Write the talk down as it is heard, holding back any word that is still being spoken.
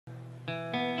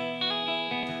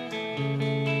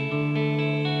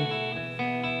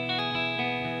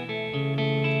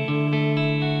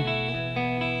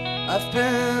I've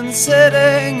been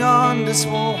sitting on this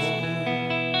wall,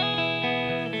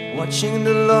 watching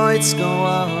the lights go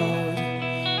out.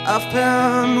 I've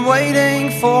been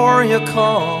waiting for your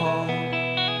call.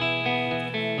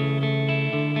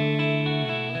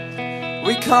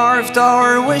 We carved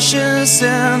our wishes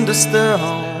in the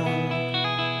stone,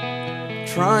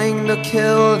 trying to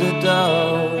kill the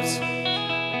doubt,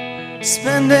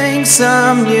 spending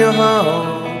some new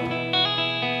hope.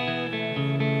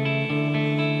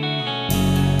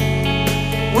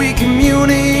 We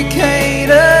communicate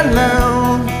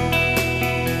alone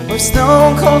with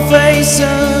stone-cold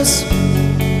faces.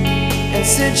 In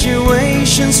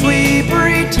situations we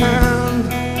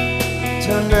pretend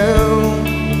to know.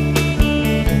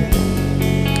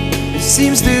 It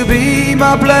seems to be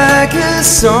my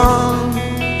blackest song.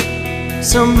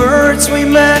 Some words we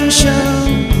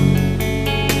mention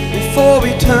before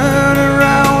we turn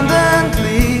around and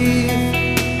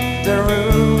leave the room.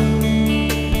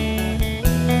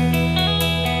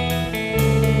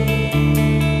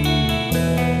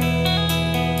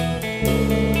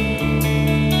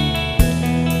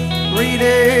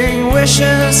 Reading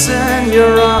wishes in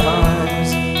your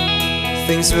eyes,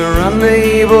 things we're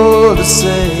unable to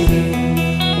say,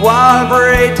 while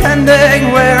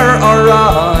pretending we're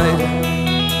alright.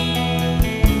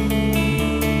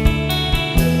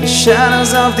 The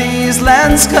shadows of these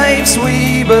landscapes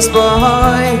we passed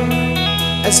by,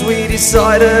 as we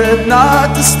decided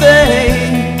not to stay,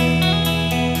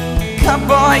 cut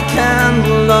by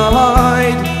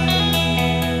candlelight.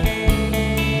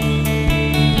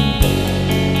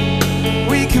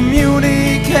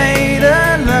 Communicate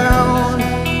alone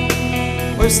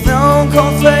with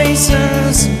stone-cold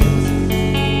faces,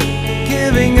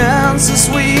 giving answers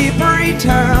we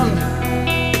pretend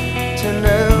to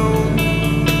know.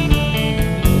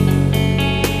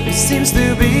 It seems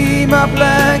to be my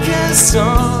blackest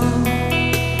song.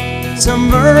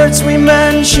 Some words we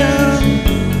mention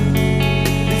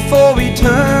before we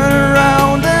turn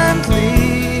around and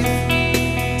leave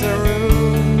the room.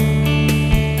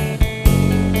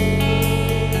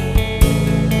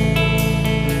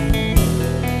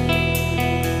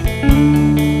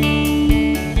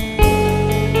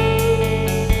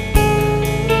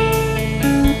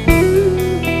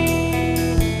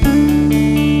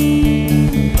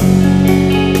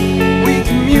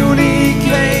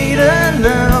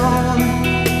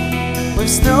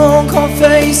 Stone-cold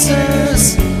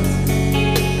faces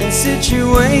in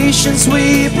situations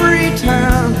we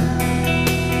pretend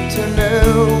to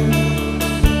know.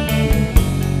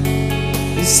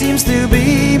 It seems to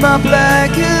be my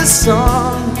blackest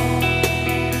song.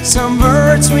 Some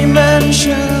words we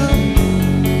mention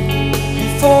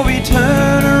before we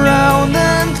turn around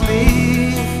and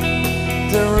leave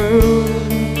the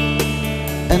room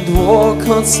and walk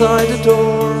outside the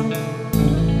door.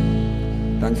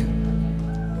 Danke.